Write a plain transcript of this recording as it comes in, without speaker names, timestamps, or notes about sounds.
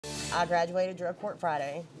I graduated drug court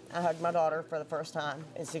Friday. I hugged my daughter for the first time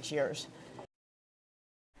in 6 years.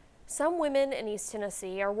 Some women in East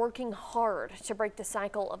Tennessee are working hard to break the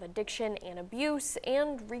cycle of addiction and abuse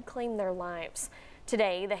and reclaim their lives.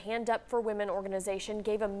 Today, the Hand Up for Women organization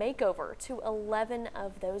gave a makeover to 11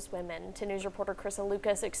 of those women. 10 News reporter Krissa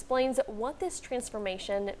Lucas explains what this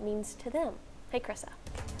transformation means to them. Hey, Krissa.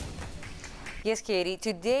 Yes, Katie,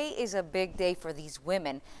 today is a big day for these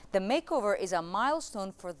women. The makeover is a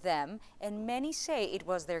milestone for them, and many say it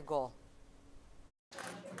was their goal.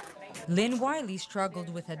 Lynn Wiley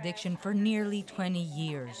struggled with addiction for nearly 20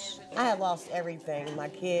 years. I had lost everything, my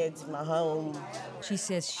kids, my home. She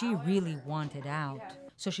says she really wanted out,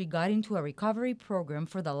 so she got into a recovery program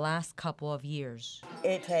for the last couple of years.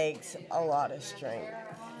 It takes a lot of strength.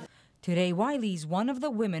 Today, Wiley is one of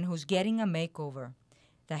the women who's getting a makeover.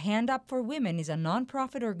 The Hand Up for Women is a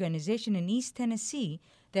nonprofit organization in East Tennessee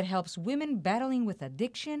that helps women battling with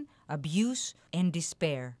addiction, abuse, and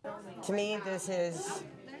despair. To me,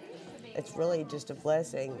 it's really just a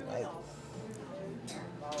blessing, like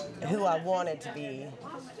who I wanted to be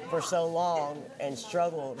for so long and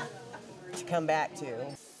struggled to come back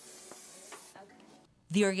to.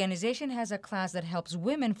 The organization has a class that helps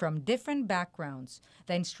women from different backgrounds.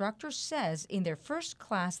 The instructor says in their first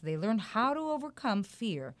class they learn how to overcome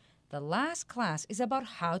fear. The last class is about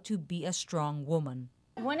how to be a strong woman.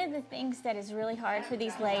 One of the things that is really hard for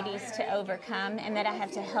these ladies to overcome and that I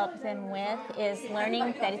have to help them with is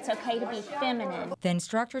learning that it's okay to be feminine. The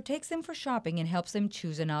instructor takes them for shopping and helps them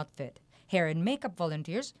choose an outfit. Hair and makeup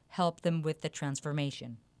volunteers help them with the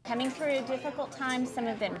transformation. Coming through difficult times, some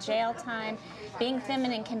of them jail time, being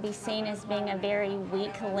feminine can be seen as being a very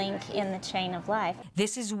weak link in the chain of life.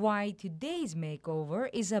 This is why today's makeover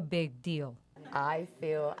is a big deal. I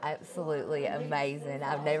feel absolutely amazing.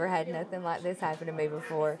 I've never had nothing like this happen to me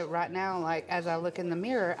before. Right now, like as I look in the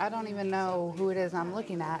mirror, I don't even know who it is I'm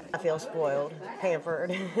looking at. I feel spoiled,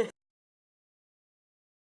 pampered.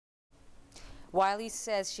 Wiley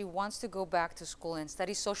says she wants to go back to school and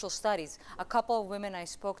study social studies. A couple of women I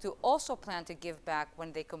spoke to also plan to give back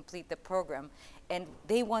when they complete the program, and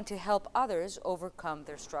they want to help others overcome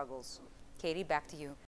their struggles. Katie, back to you.